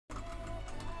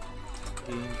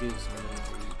Game gives me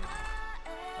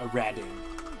a reading.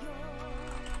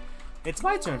 It's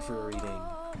my turn for a reading.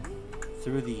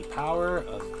 Through the power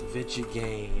of Vidya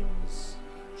Games.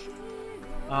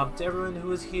 To everyone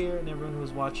who is here and everyone who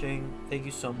is watching, thank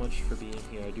you so much for being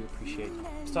here. I do appreciate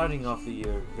starting off the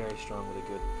year very strong with a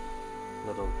good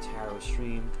little tarot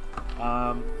stream.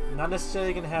 Not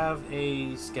necessarily going to have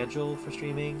a schedule for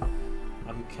streaming.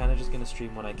 I'm kind of just going to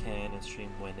stream when I can and stream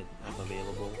when I'm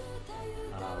available.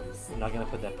 I'm not going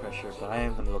to put that pressure, but I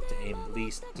am going to look to aim at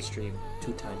least to stream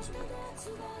 2 times a week.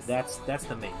 That's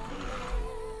the main thing.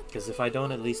 Because if I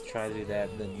don't at least try to do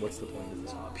that, then what's the point of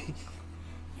this hobby?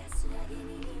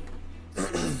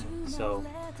 So,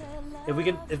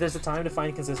 if there's a time to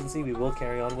find consistency, we will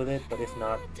carry on with it. But if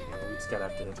not, we just gotta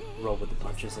have to roll with the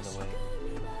punches in a way.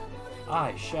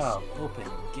 I shall open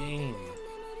game.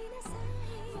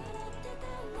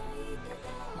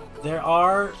 There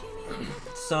are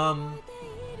some.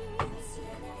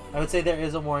 I would say there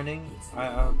is a warning.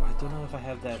 I don't know if I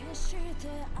have that. Is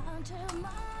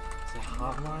it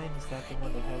hotline? Is that the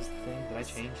one that has the thing? Did I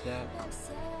change that?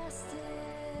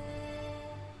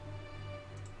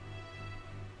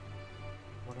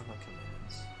 What are my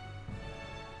commands?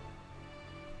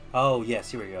 Oh,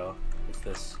 yes, here we go. It's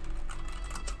this.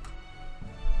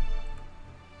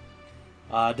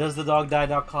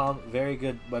 DoesTheDogDie.com, very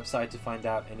good website to find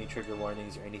out any trigger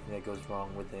warnings or anything that goes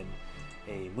wrong within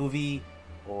a movie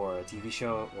or a TV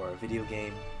show or a video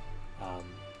game.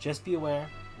 Just be aware.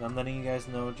 I'm letting you guys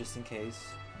know just in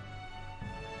case.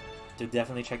 To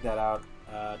definitely check that out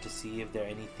to see if there are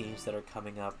any themes that are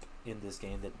coming up in this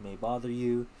game that may bother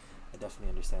you. I definitely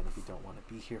understand if you don't want to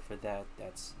be here for that.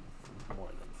 That's more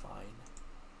than fine.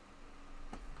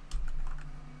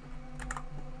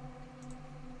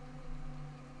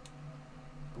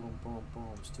 Boom, boom,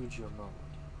 boom. Studio mode.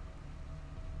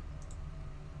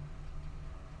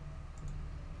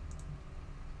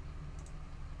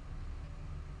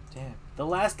 Damn. The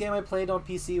last game I played on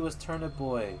PC was Turnip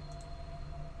Boy.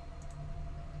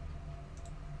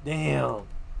 Damn.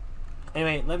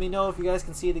 Anyway, let me know if you guys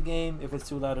can see the game, if it's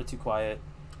too loud or too quiet.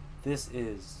 This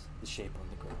is the shape on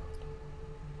the ground.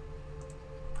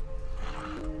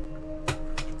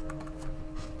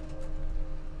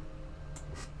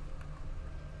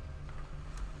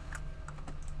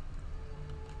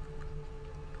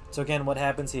 So again, what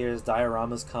happens here is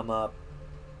dioramas come up.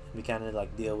 We kind of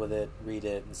like deal with it, read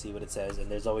it, and see what it says.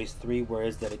 And there's always 3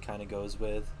 words that it kind of goes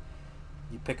with.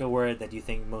 You pick a word that you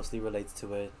think mostly relates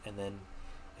to it, and then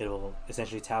it will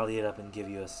essentially tally it up and give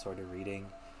you a sort of reading.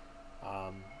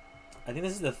 I think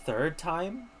this is the 3rd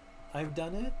time I've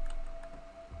done it.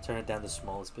 Turn it down the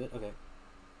smallest bit. Okay.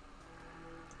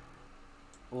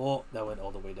 Oh, that went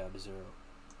all the way down to 0.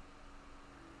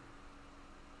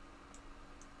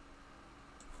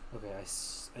 Okay, I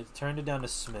turned it down a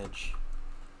smidge.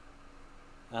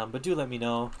 But do let me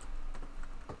know.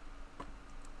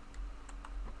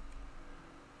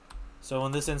 So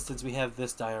in this instance, we have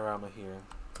this diorama here.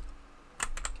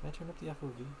 Can I turn up the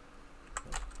FOV?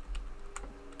 No.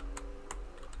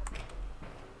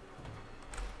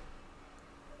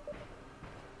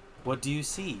 What do you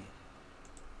see?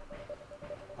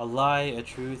 A lie, a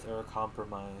truth, or a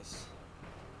compromise?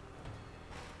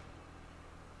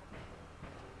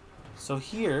 So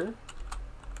here,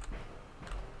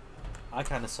 I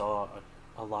kind of saw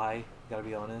a lie, gotta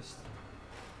be honest.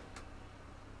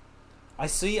 I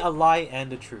see a lie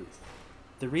and a truth.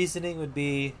 The reasoning would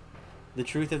be the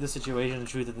truth of the situation, the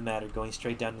truth of the matter, going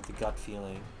straight down to the gut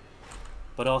feeling.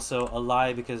 But also a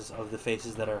lie because of the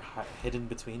faces that are hidden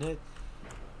between it.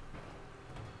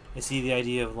 I see the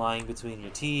idea of lying between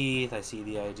your teeth. I see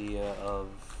the idea of,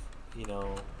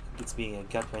 it's being a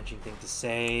gut-wrenching thing to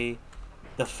say.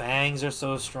 The fangs are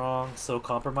so strong, so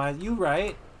compromised. You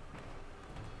right.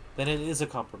 Then it is a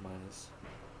compromise.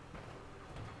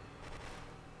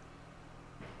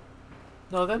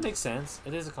 No, that makes sense.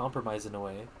 It is a compromise in a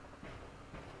way.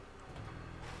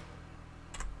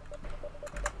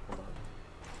 Hold on.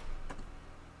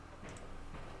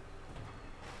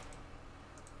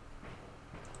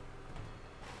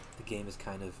 The game is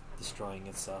kind of destroying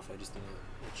itself. I just need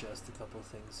to adjust a couple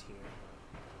things here.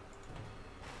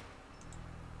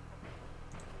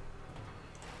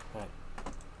 Alright.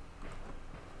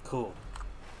 Cool.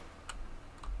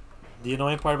 The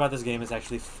annoying part about this game is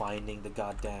actually finding the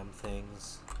goddamn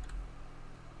things.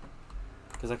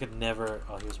 Because I could never...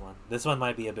 Oh, here's one. This one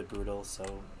might be a bit brutal,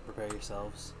 so prepare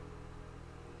yourselves.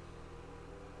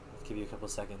 I'll give you a couple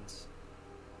seconds.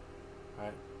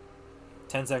 Alright.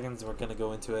 10 seconds, we're gonna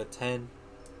go into it. 10,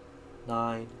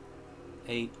 9,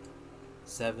 8,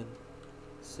 7,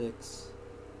 6,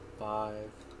 5,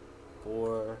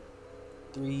 4,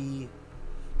 3,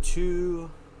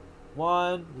 2,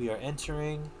 1. We are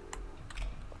entering.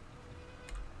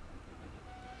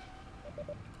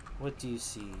 What do you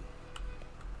see?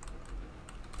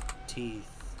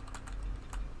 Teeth.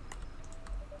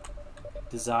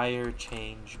 Desire,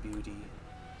 change, beauty.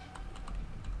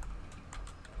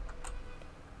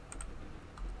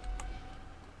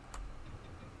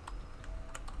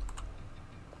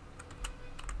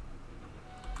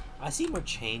 I see more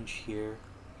change here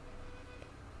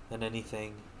than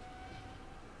anything.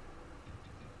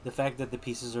 The fact that the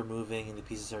pieces are moving and the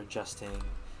pieces are adjusting.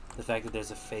 The fact that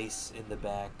there's a face in the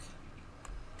back.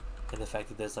 And the fact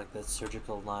that there's like that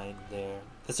surgical line there.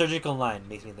 The surgical line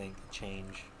makes me think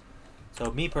change.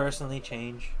 So me personally,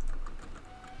 change.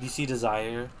 Do you see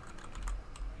desire?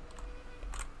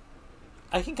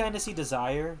 I can kind of see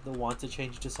desire, the want to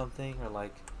change to something, or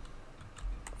like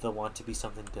the want to be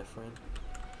something different.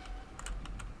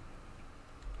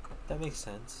 That makes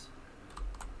sense.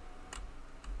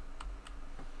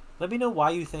 Let me know why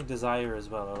you think desire as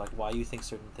well, or like why you think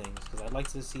certain things, because I'd like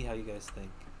to see how you guys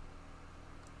think.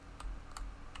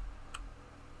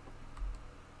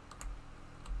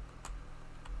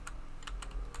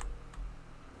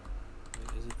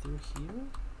 Wait, is it through here?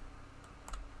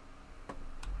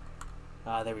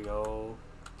 Ah, there we go.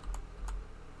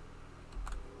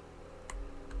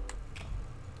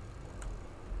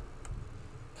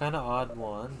 Kind of odd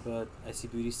one, but I see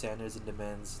beauty standards and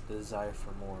demands the desire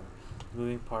for more.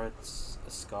 Moving parts,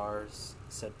 scars,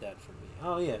 said that for me.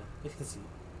 Oh yeah, I can see.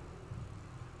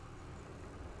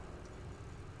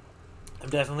 I'm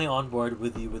definitely on board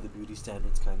with you with the beauty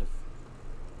standards kind of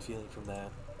feeling from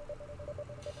that.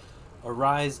 A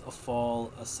rise, a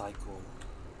fall, a cycle.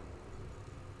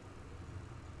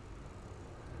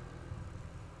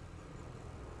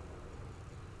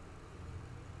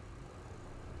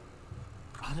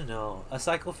 I don't know. A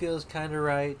cycle feels kind of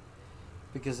right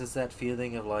because it's that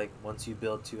feeling of like once you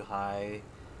build too high,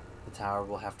 the tower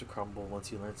will have to crumble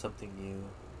once you learn something new.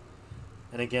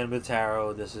 And again, with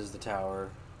tarot, this is the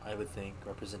tower, I would think,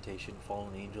 representation,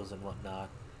 fallen angels and whatnot.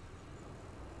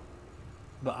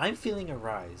 But I'm feeling a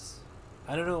rise.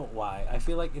 I don't know why. I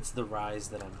feel like it's the rise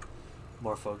that I'm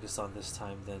more focused on this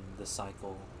time than the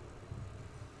cycle.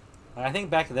 I think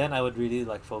back then I would really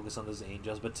like focus on those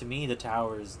angels, but to me the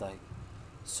tower is like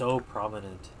so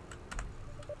prominent.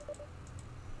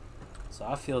 So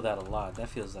I feel that a lot. That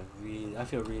feels like really, I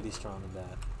feel really strong in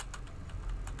that.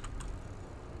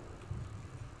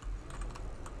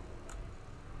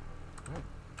 Alright.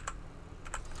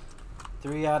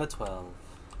 3 out of 12.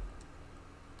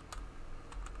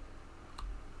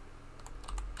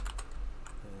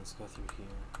 Okay, let's go through here.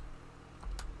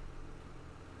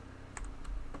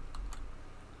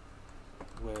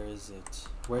 Where is it?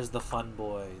 Where's the fun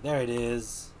boy? There it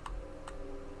is.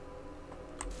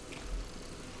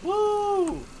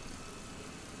 Woo!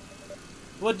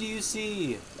 What do you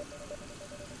see?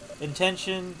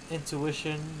 Intention,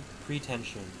 intuition,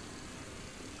 pretension.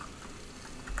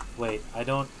 Wait, I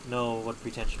don't know what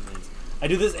pretension means. I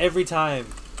do this every time.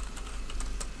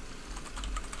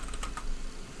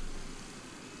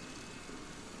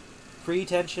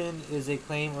 Pretension is a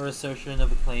claim or assertion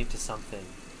of a claim to something.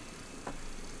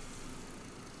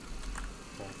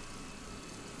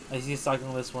 I see a cycle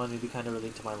on this one, maybe kind of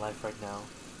relating to my life right now.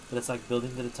 But it's like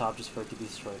building to the top just for it to be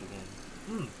destroyed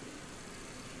again.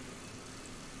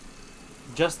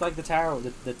 Just like the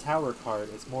tower card,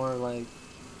 it's more like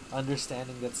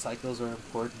understanding that cycles are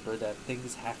important or that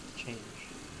things have to change.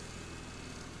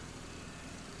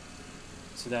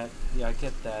 So that, yeah, I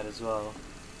get that as well.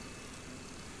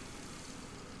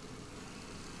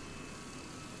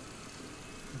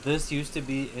 This used to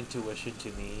be intuition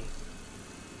to me,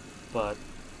 but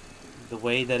the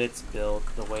way that it's built,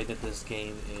 the way that this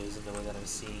game is, and the way that I'm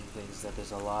seeing things, that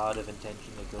there's a lot of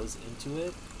intention that goes into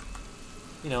it.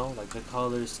 You know, like the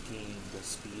color scheme, the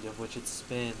speed of which it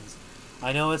spins.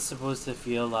 I know it's supposed to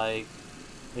feel like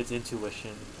it's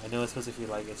intuition. I know it's supposed to feel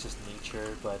like it's just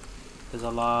nature, but there's a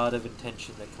lot of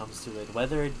intention that comes to it.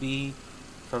 Whether it be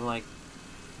from like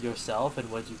yourself and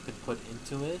what you can put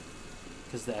into it,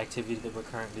 because the activity that we're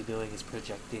currently doing is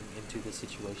projecting into the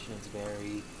situation. It's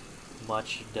very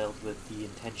much dealt with the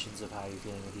intentions of how you're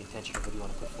feeling, or the intention of what you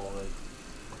want to put forward.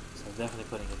 So I'm definitely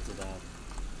putting into that.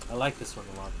 I like this one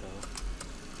a lot though.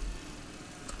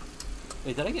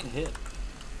 Wait, did I get hit?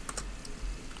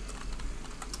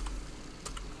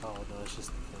 Oh no, it's just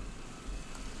the thing.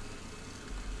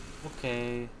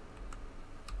 Okay.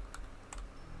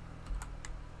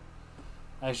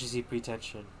 I actually see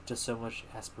pretension. Just so much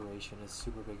aspiration is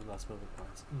super big and lots of moving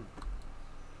parts.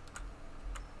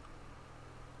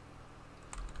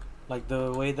 Like,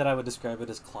 the way that I would describe it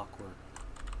is clockwork.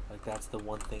 Like, that's the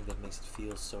one thing that makes it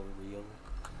feel so real,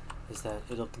 is that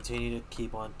it'll continue to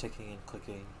keep on ticking and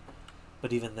clicking,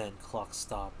 but even then clocks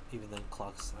stop. Even then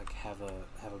clocks like have a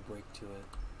break to it.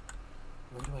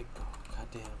 Where do I go? God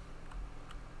damn.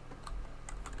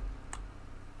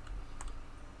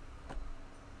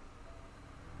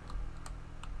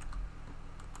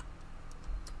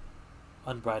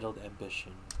 Unbridled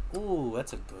ambition. Ooh,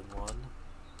 that's a good one.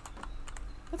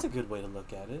 That's a good way to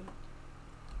look at it.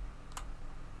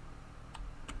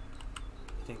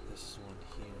 I think this is one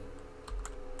here.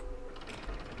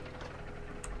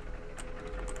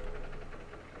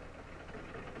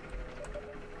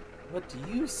 What do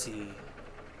you see?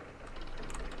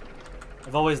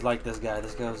 I've always liked this guy.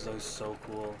 This guy was always so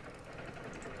cool.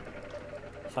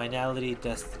 Finality,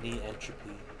 destiny,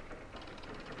 entropy.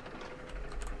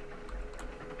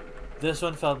 This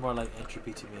one felt more like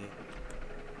entropy to me.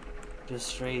 Just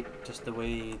straight, just the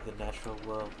way the natural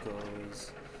world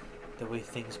goes, the way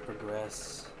things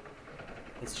progress.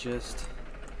 It's just,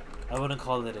 I wouldn't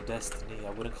call it a destiny. I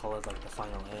wouldn't call it like the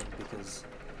final end, because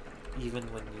even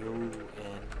when you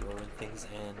end or when things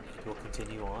end, it will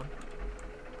continue on.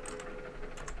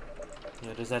 You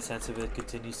know, there's that sense of it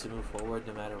continues to move forward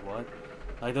no matter what.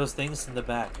 Like those things in the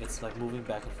back, it's like moving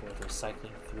back and forth or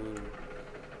cycling through.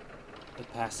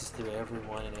 It passes through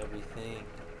everyone and everything.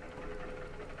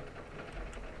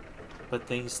 But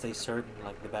things stay certain,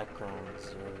 like the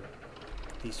backgrounds or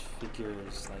these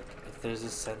figures. Like, if there's a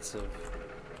sense of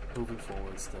moving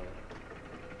forward still.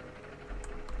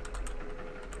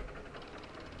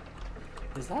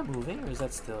 Is that moving or is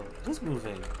that still? It is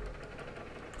moving.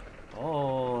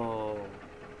 Oh,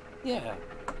 yeah.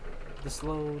 The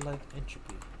slow, like,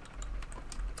 entropy.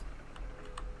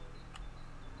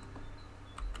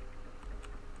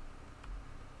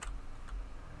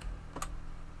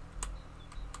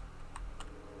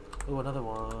 Oh, another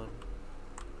one.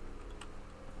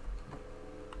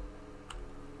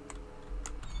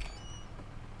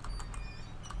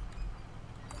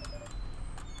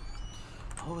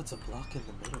 Oh, it's a block in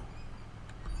the middle.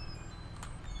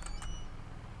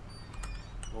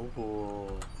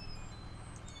 Oh.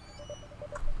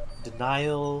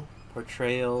 Denial,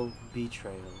 portrayal,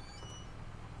 betrayal.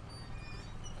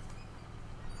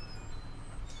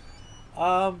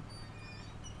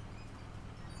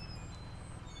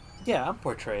 Yeah, I'm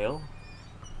portrayal.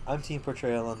 I'm team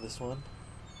portrayal on this one.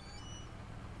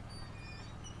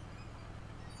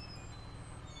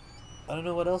 I don't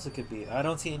know what else it could be. I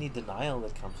don't see any denial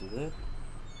that comes with it.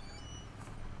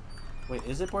 Wait,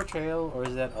 is it portrayal or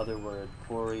is that other word?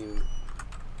 Poru.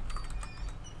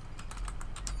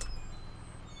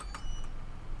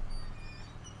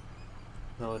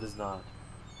 No, it is not.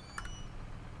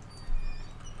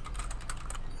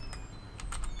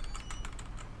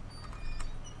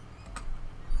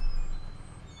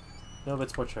 No, but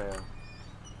it's portrayal.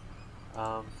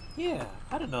 Yeah,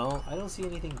 I don't know. I don't see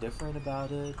anything different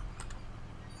about it.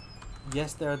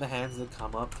 Yes, there are the hands that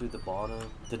come up through the bottom.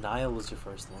 Denial was your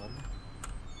first one.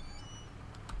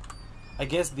 I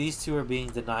guess these two are being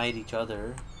denied each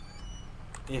other.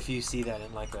 If you see that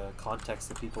in like a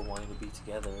context of people wanting to be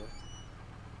together.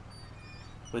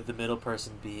 With the middle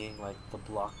person being like the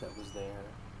block that was there.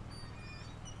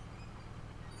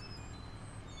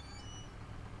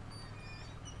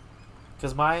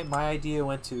 Because my idea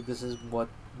went to, this is what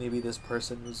maybe this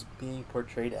person was being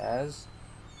portrayed as.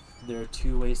 There are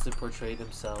two ways to portray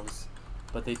themselves,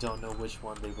 but they don't know which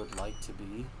one they would like to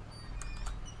be.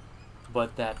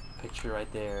 But that picture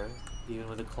right there, even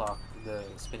with the clock, the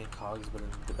spinning cogs, but in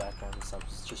the background and stuff,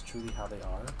 is just truly how they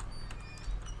are.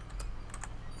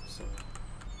 So,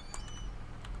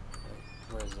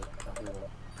 like, where is it? A real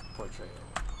portrayal.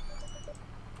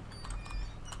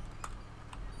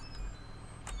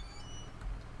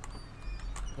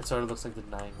 It sort of looks like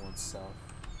denying oneself.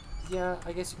 Yeah,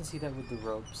 I guess you can see that with the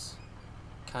ropes.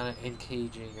 Kind of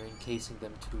encaging or encasing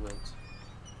them to it.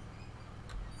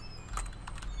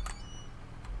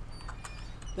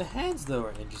 The hands, though,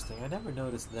 are interesting. I never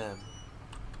noticed them.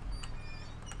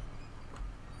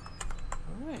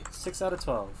 Alright, 6 out of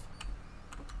 12.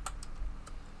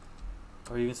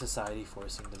 Or even society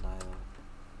forcing denial.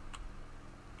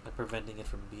 Like preventing it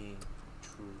from being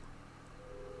true.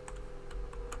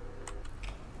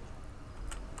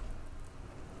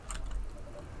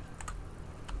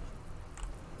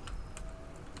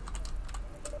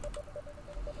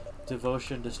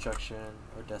 Devotion, destruction,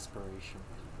 or desperation.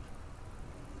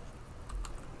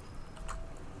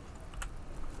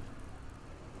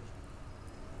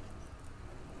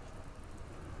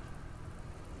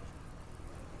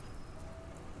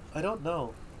 I don't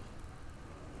know.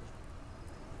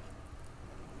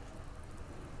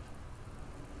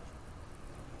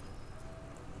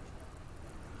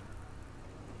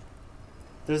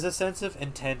 There's a sense of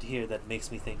intent here that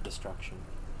makes me think destruction.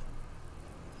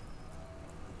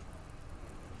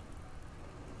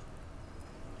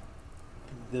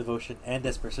 Devotion and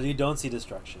desperation. So you don't see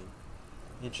destruction.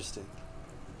 Interesting.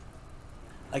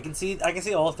 I can see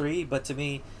all three, but to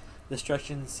me,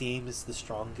 destruction seems the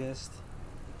strongest.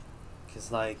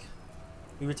 Cause like,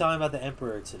 we were talking about the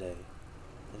Emperor today,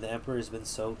 and the Emperor has been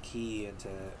so key into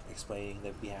explaining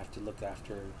that we have to look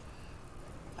after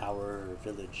our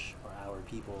village or our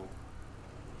people.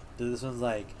 This one's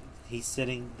like, he's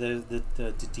sitting, the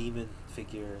demon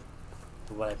figure,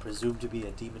 what I presume to be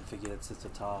a demon figure that sits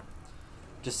atop,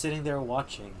 just sitting there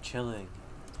watching, chilling,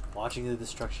 watching the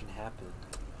destruction happen.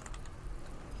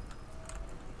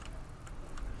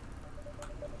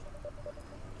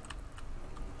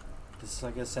 It's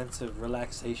like a sense of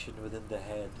relaxation within the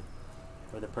head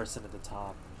or the person at the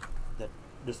top that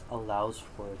just allows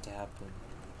for it to happen.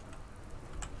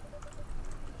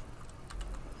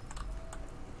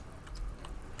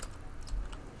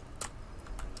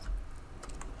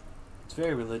 It's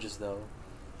very religious though.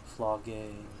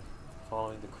 Flogging,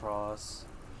 following the cross.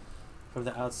 From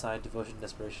the outside, devotion and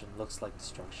desperation looks like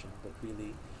destruction, but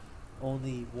really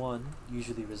only one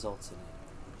usually results in it.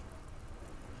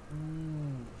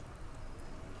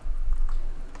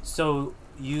 So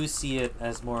you see it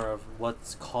as more of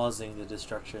what's causing the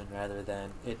destruction rather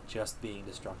than it just being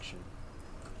destruction.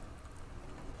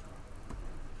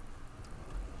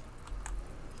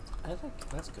 I think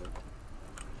that's good.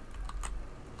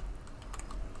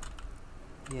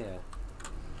 Yeah.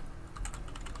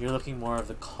 You're looking more of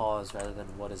the cause rather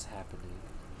than what is happening.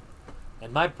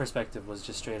 And my perspective was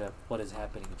just straight up what is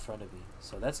happening in front of me.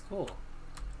 So that's cool.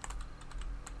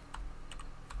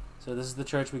 So this is the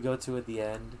church we go to at the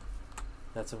end.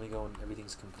 That's when we go and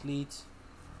everything's complete.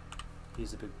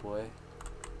 He's a big boy.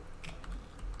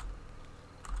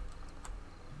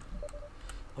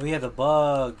 Oh yeah, the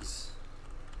bugs.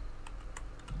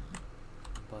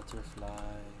 Butterfly.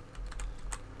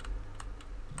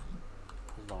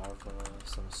 A larva of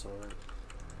some sort.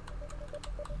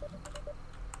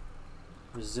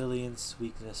 Resilience,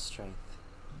 weakness, strength.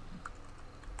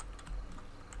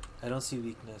 I don't see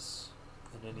weakness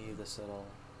in any of this at all.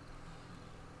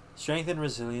 Strength and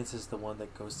resilience is the one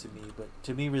that goes to me, but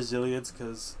to me resilience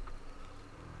because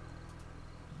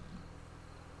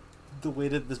the way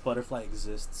that this butterfly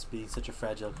exists, being such a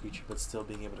fragile creature but still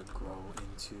being able to grow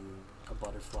into a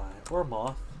butterfly or a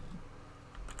moth.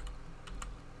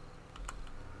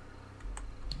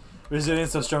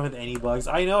 Resilience so strong with any bugs.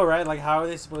 I know, right? Like, how are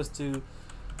they supposed to...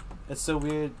 It's so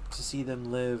weird to see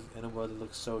them live in a world that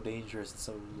looks so dangerous and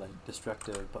so, like,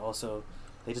 destructive, but also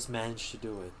they just managed to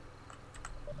do it.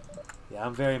 Yeah, I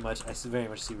very much see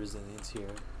resilience here.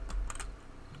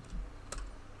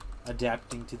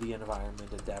 Adapting to the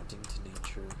environment, adapting to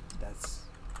nature. That's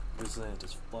resilient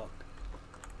as fuck.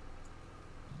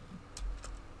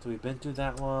 So we've been through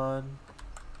that one.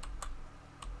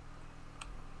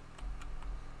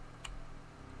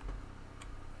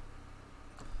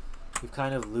 We've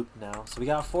kind of looped now. So we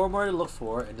got 4 more to look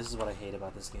for, and this is what I hate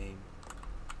about this game.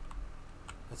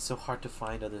 It's so hard to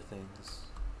find other things.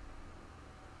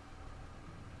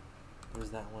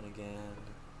 Where's that one again?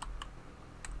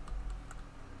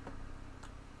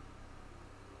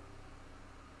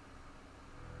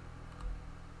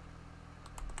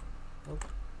 Oh.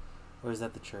 Or is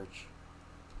that the church?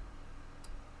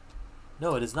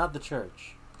 No, it is not the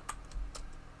church.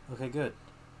 Okay, good.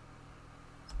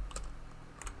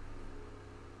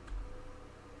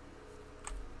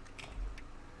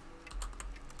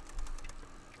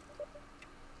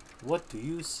 What do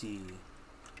you see?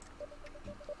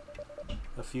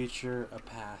 A future, a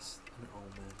past, an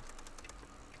omen.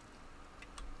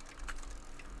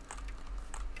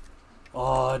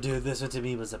 Oh, dude, this one to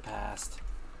me was a past.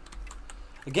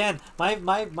 Again,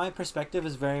 my perspective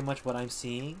is very much what I'm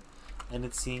seeing, and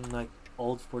it's seeing like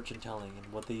old fortune telling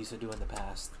and what they used to do in the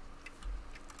past.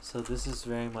 So this is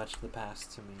very much the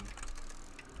past to me.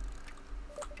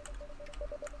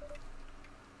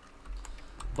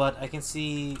 But I can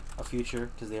see a future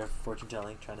because they are fortune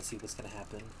telling, trying to see what's going to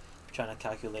happen, trying to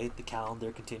calculate. The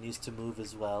calendar continues to move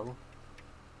as well.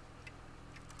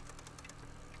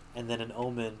 And then an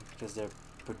omen because they're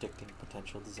predicting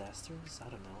potential disasters. I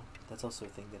don't know. That's also a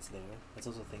thing that's there. That's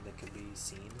also a thing that could be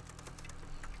seen.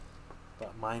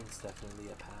 But mine's definitely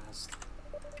a past.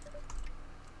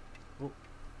 Ooh.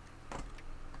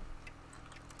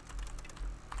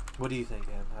 What do you think,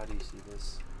 Em? How do you see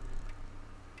this?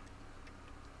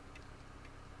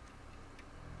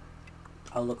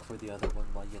 I'll look for the other one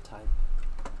while you type.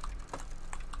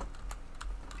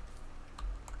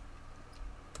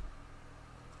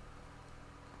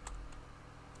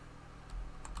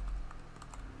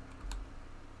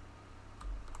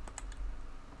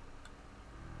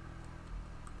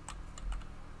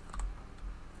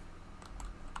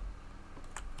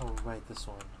 right, this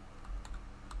one.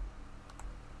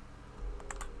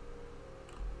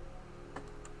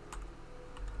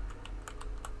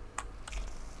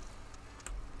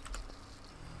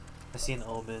 I see an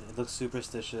omen. It looks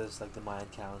superstitious, like the Mayan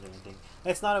calendar ending.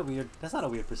 That's not a weird. That's not a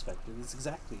weird perspective. It's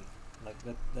exactly like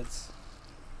that.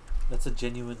 That's a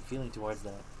genuine feeling towards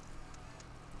that.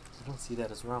 I don't see that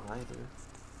as wrong either.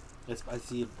 I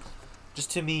see it.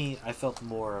 Just to me, I felt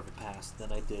more of a past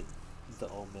than I did the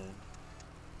omen.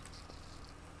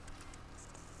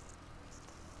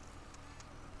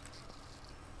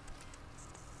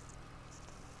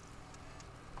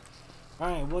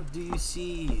 Alright, what do you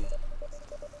see?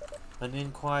 An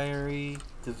inquiry,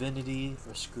 divinity,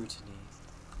 or scrutiny?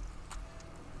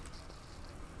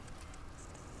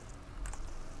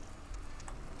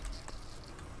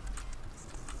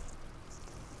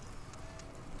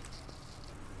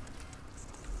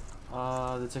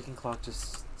 The ticking clock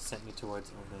just sent me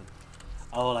towards omen.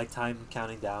 Oh, like time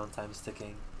counting down, time is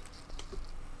ticking.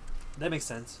 That makes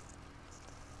sense.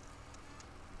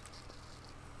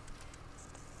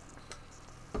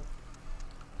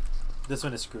 This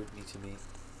one is scrutiny to me.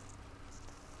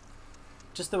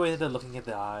 Just the way that they're looking at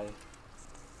the eye,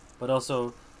 but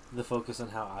also the focus on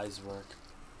how eyes work.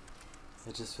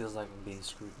 It just feels like I'm being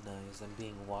scrutinized, I'm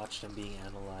being watched, I'm being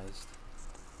analyzed.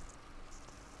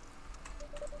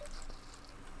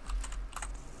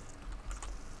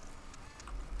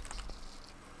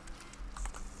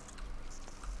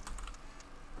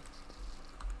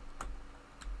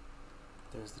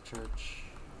 There's the church.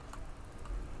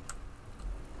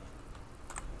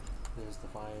 There's the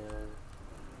fire.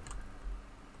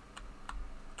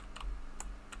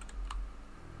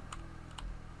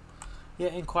 Yeah,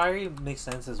 inquiry makes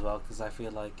sense as well because I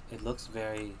feel like it looks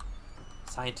very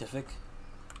scientific.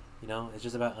 You know, it's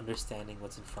just about understanding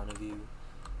what's in front of you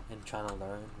and trying to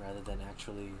learn rather than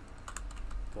actually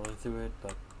going through it,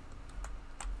 but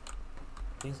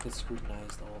things get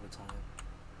scrutinized all the time.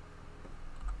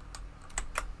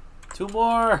 2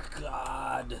 more!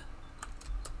 God!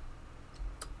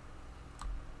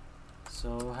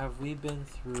 So, have we been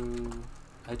through...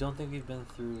 I don't think we've been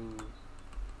through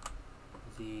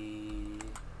the...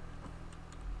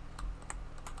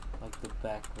 like the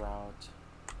back route.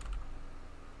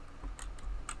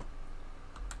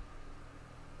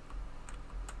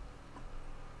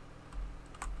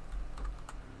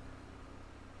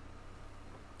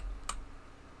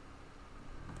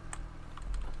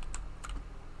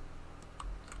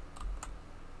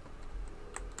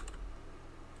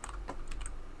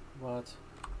 What?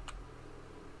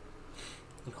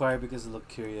 Inquire because it looked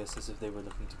curious, as if they were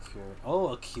looking to cure. Oh,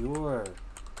 a cure! Okay.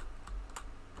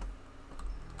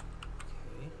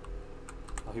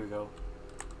 Oh, here we go.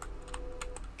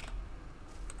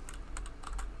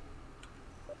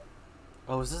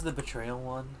 Oh, is this the betrayal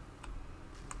one?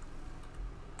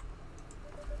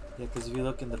 Yeah, because if you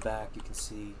look in the back, you can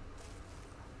see...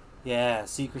 yeah,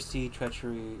 secrecy,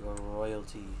 treachery, or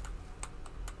royalty.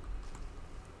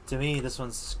 To me, this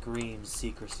one screams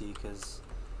secrecy, because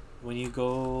when you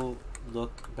go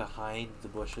look behind the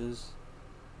bushes,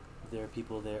 there are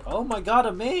people there. Oh my god,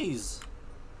 a maze!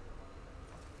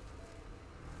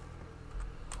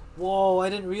 Whoa, I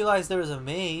didn't realize there was a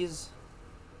maze.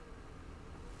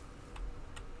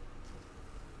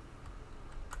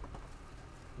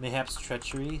 Mayhaps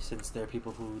treachery, since there are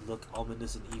people who look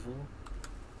ominous and evil.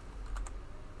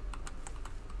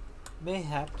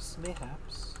 Mayhaps,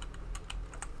 mayhaps.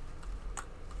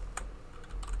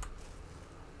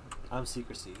 I'm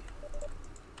secrecy.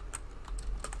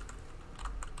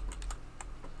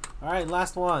 Alright,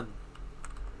 last one.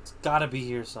 It's gotta be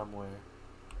here somewhere.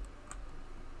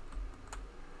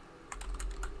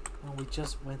 Oh, we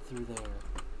just went through there.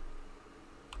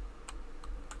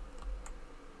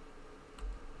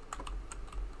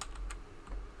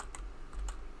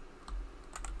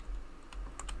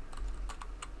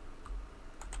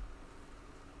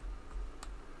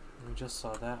 We just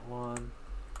saw that one.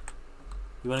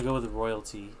 You want to go with the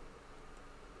royalty.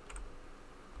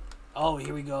 Oh,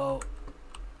 here we go.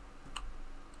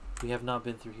 We have not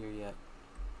been through here yet.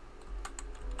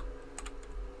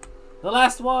 The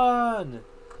last one!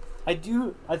 I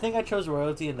think I chose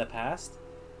royalty in the past,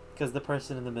 because the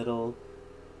person in the middle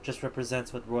just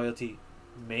represents what royalty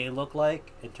may look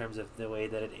like in terms of the way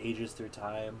that it ages through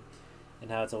time and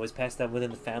how it's always passed down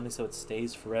within the family so it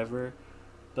stays forever.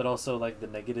 But also, like, the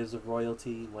negatives of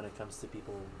royalty when it comes to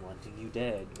people wanting you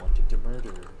dead, wanting to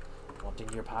murder, wanting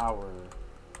your power.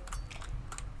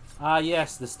 Ah,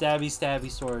 yes, the stabby stabby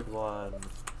sword one.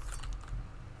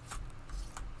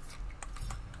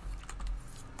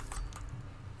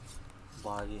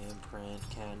 Body imprint,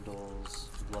 candles,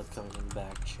 blood coming in the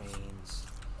back, chains.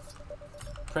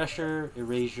 Pressure,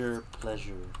 erasure,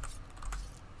 pleasure.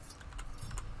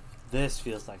 This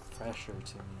feels like pressure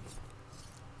to me.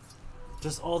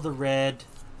 Just all the red,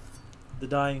 the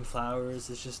dying flowers,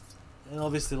 it's just, and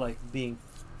obviously like being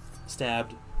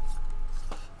stabbed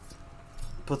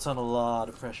puts on a lot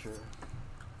of pressure.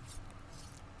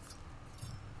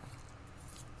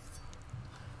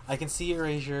 I can see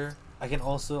erasure. I can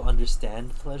also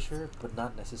understand pleasure, but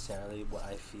not necessarily what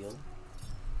I feel.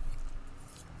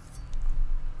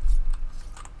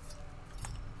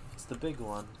 It's the big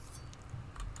one.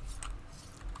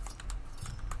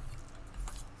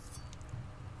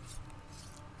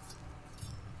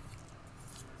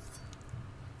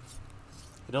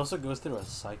 It also goes through a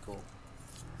cycle.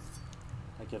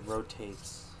 Like it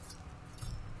rotates.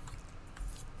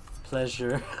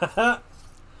 Pleasure.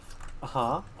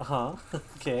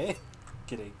 Okay.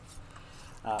 Kidding.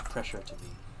 Pressure to me.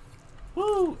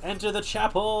 Woo! Enter the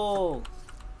chapel!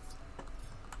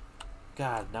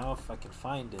 God, now if I can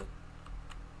find it.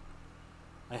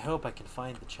 I hope I can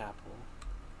find the chapel.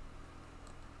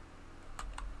 I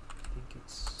think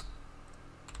it's...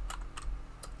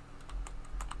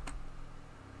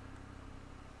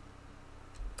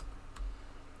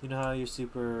 You know how you're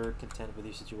super content with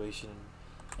your situation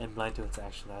and blind to its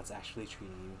action, that's actually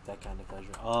treating you with that kind of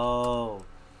pleasure. Oh,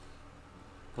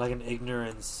 like an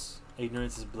ignorance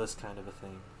is bliss kind of a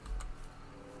thing.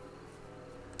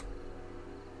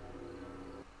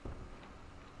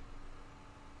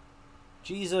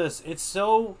 Jesus, it's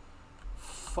so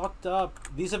fucked up.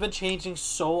 These have been changing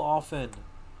so often.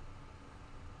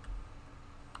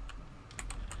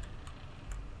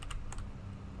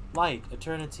 Light,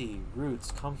 eternity,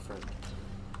 roots, comfort.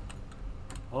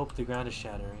 Hope, the ground is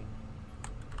shattering.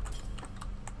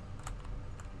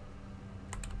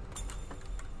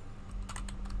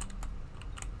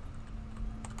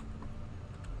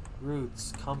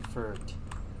 Roots, comfort.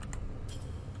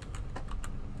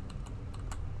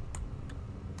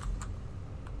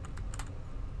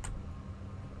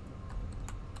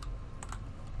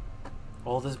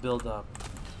 All this build up.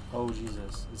 Oh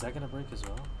Jesus, is that gonna break as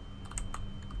well?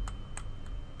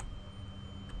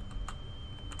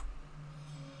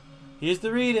 Here's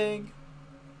the reading.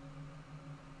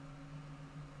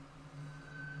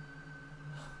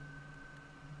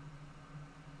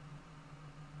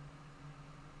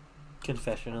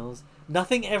 Confessionals.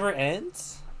 Nothing ever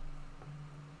ends?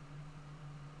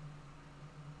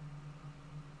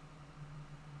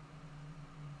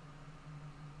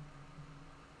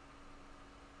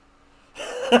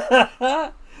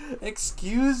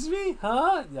 Excuse me?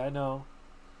 Huh? Yeah, I know.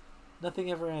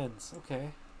 Nothing ever ends.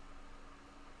 Okay.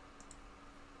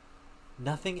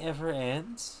 Nothing ever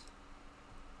ends?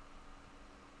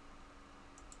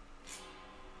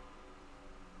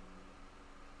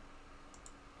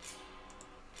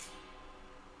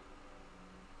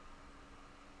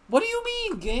 What do you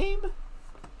mean, game?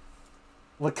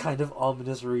 What kind of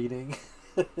ominous reading?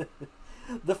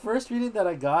 The first reading that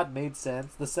I got made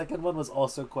sense. The second one was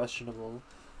also questionable.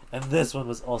 And this one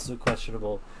was also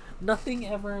questionable. Nothing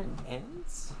ever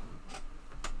ends?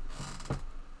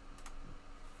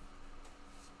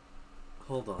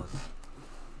 Hold on.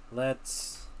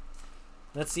 Let's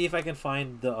see if I can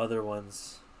find the other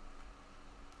ones.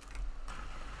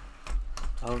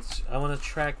 I want to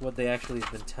track what they actually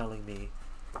have been telling me.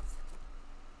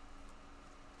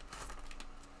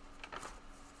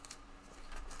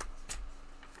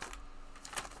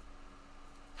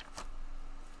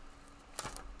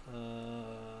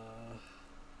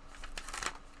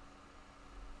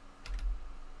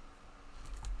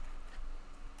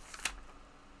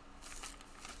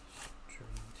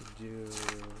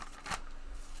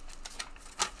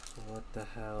 What the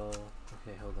hell?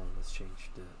 Okay, hold on. Let's change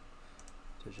to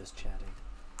just chatting.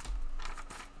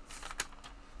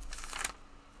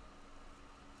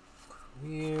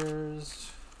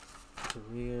 Careers,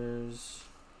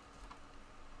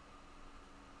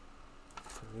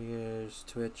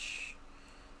 Twitch.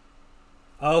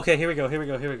 Oh, okay, here we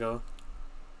go.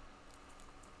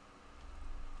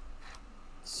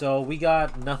 So we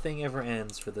got Nothing Ever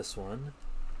Ends for this one.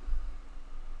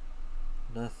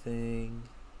 Nothing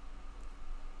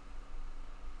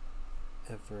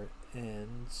ever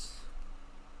ends.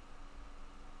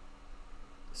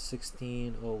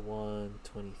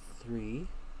 16/01/23.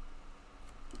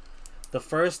 The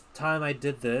first time I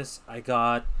did this, I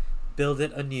got Build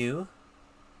It Anew,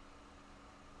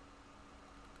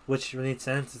 which made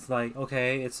sense. It's like,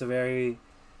 okay, it's a very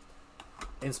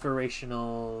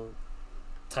inspirational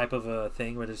type of a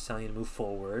thing where they're just telling you to move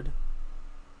forward.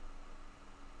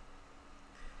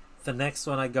 The next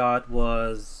one I got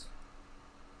was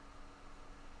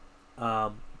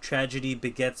Tragedy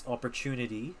Begets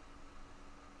Opportunity,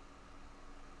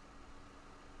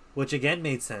 which again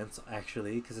made sense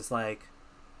actually, because it's like,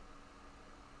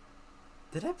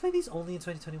 did I play these only in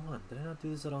 2021? Did I not do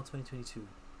this at all in 2022?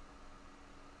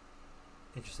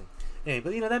 Interesting. Anyway,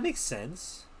 but you know, that makes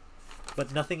sense.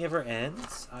 But Nothing Ever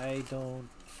Ends, I don't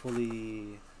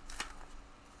fully...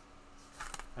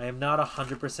 I am not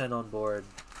 100% on board,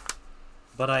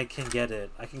 but I can get it.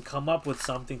 I can come up with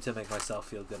something to make myself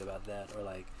feel good about that, or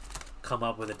like come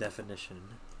up with a definition.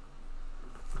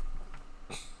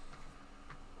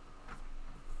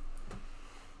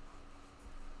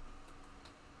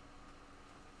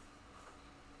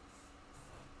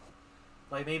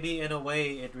 Like, maybe in a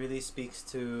way it really speaks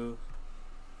to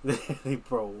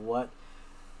bro, what?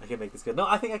 I can make this good. No,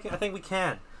 I think we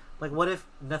can. Like, what if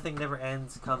Nothing Never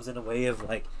Ends comes in a way of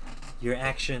like your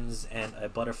actions and a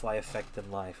butterfly effect in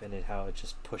life, and how it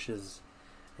just pushes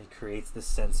and creates this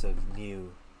sense of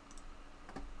new.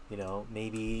 You know,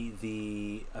 maybe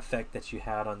the effect that you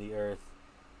had on the earth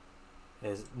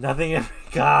is nothing ever.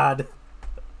 God.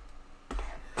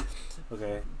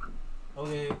 Okay.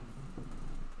 Okay.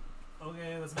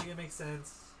 Okay, let's make it make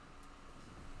sense.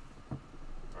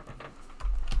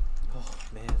 Oh,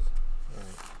 man.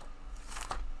 Alright.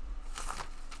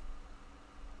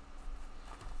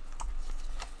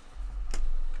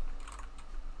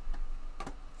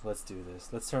 Let's do this.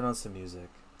 Let's turn on some music.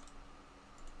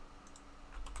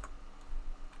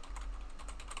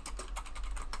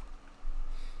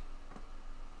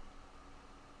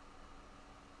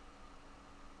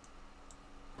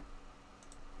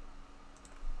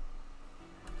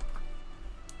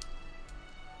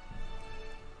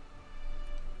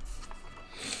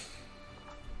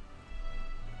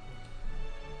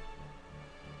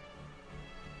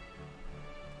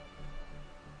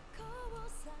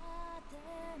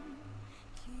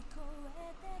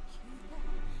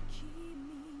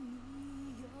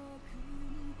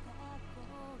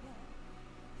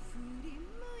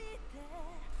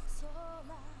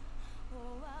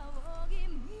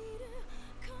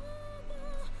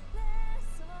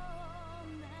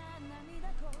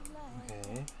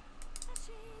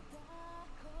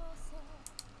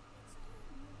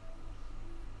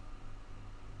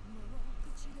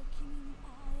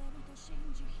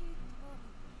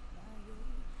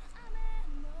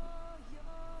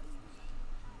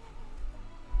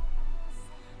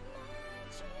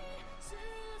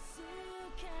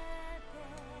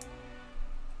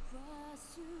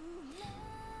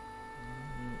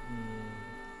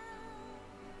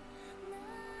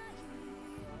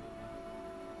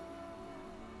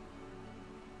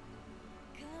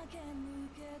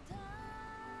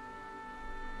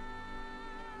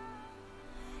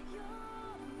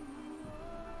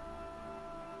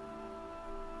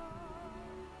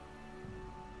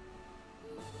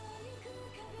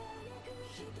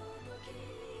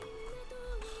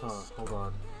 Huh, hold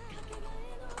on.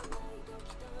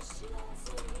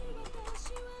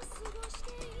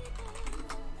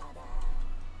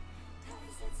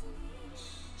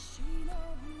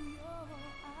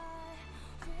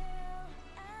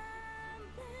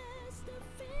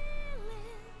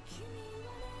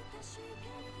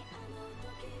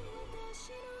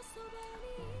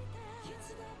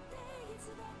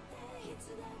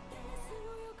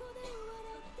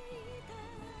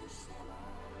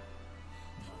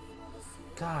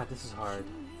 God, this is hard.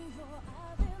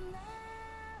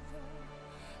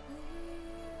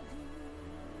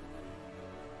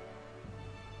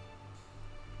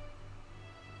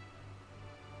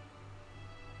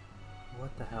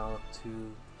 What the hell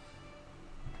to...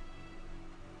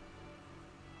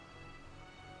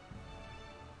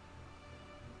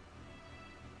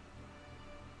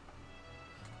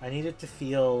 I need it to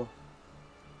feel...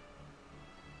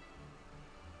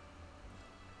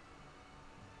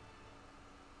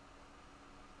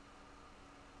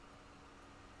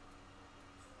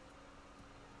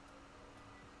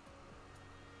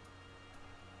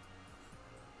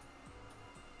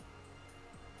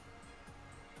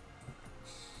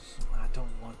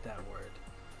 that word.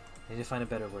 I need to find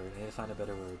a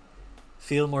better word.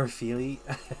 Feel more feely.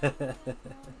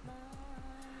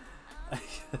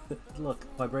 Look,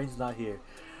 my brain's not here.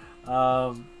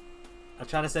 I'm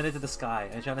trying to send it to the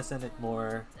sky. I'm trying to send it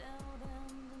more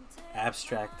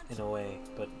abstract in a way,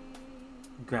 but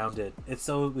grounded. It's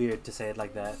so weird to say it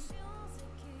like that.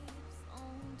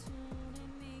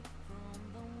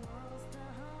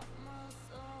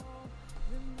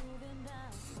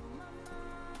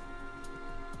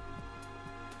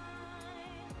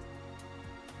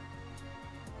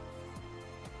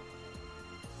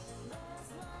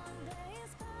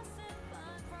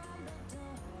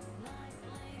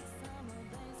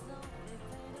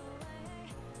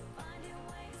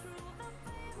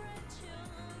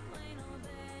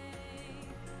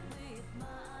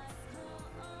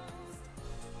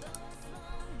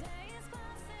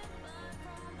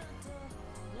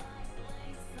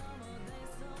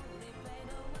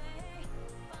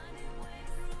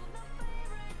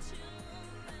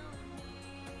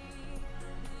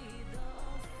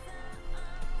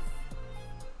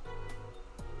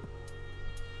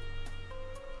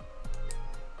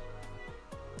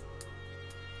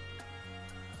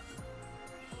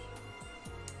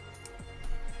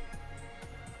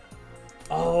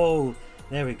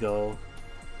 There we go.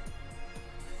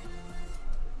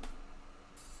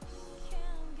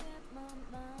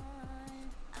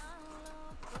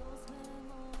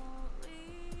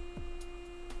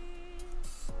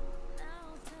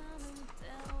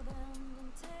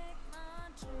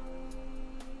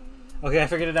 Okay, I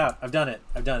figured it out. I've done it.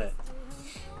 I've done it.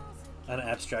 An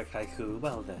abstract haiku.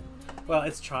 Well then. Well,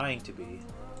 it's trying to be.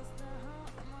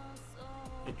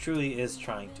 It truly is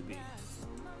trying to be.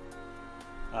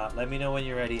 Let me know when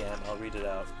you're ready, Em. I'll read it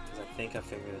out, because I think I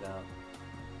figured it out.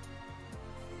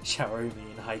 Shower me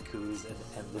in haikus and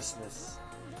endlessness.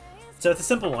 So it's a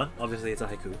simple one. Obviously, it's a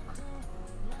haiku.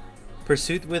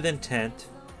 Pursuit with intent,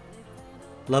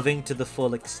 loving to the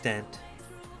full extent,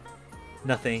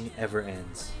 nothing ever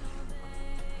ends.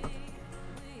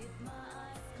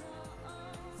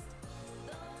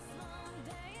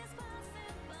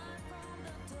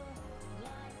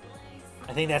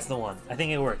 I think that's the one. I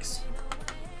think it works.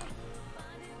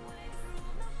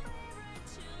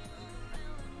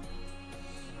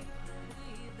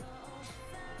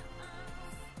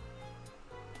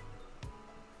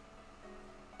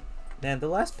 Man, the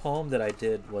last poem that I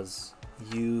did was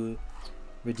you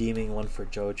redeeming one for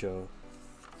JoJo.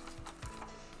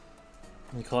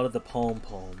 We called it the Poem.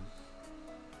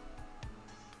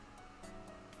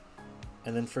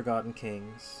 And then Forgotten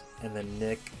Kings. And then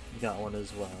Nick got one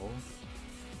as well.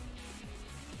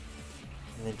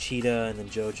 And then Cheetah, and then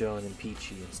JoJo, and then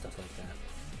Peachy, and stuff like that.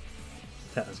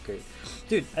 That was great.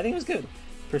 Dude, I think it was good.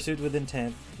 Pursuit with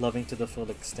intent, loving to the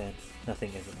full extent, nothing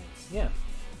ever ends. Yeah.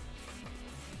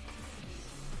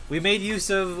 We made use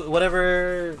of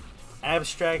whatever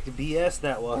abstract BS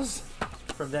that was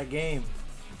from that game.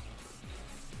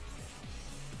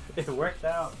 It worked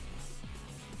out.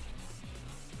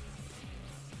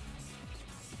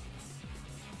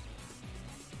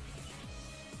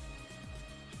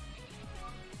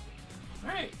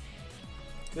 Alright.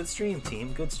 Good stream,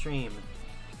 team. Good stream.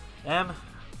 Em,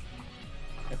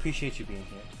 I appreciate you being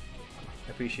here.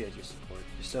 I appreciate your support.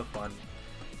 You're so fun.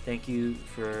 Thank you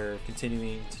for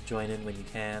continuing to join in when you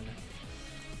can.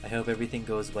 I hope everything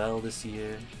goes well this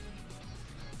year.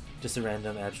 Just a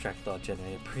random abstract thought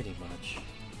generator, pretty much.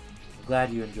 I'm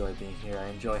glad you enjoy being here. I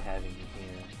enjoy having you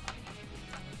here.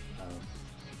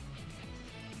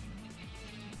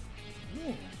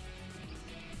 Yeah.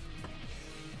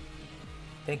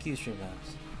 Thank you,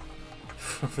 Streamlabs,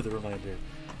 for the reminder.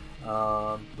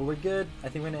 But we're good. I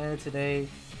think we're gonna end it today.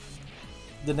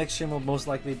 The next stream will most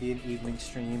likely be an evening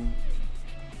stream.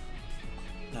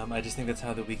 I just think that's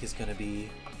how the week is gonna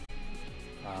be.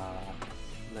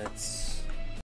 Let's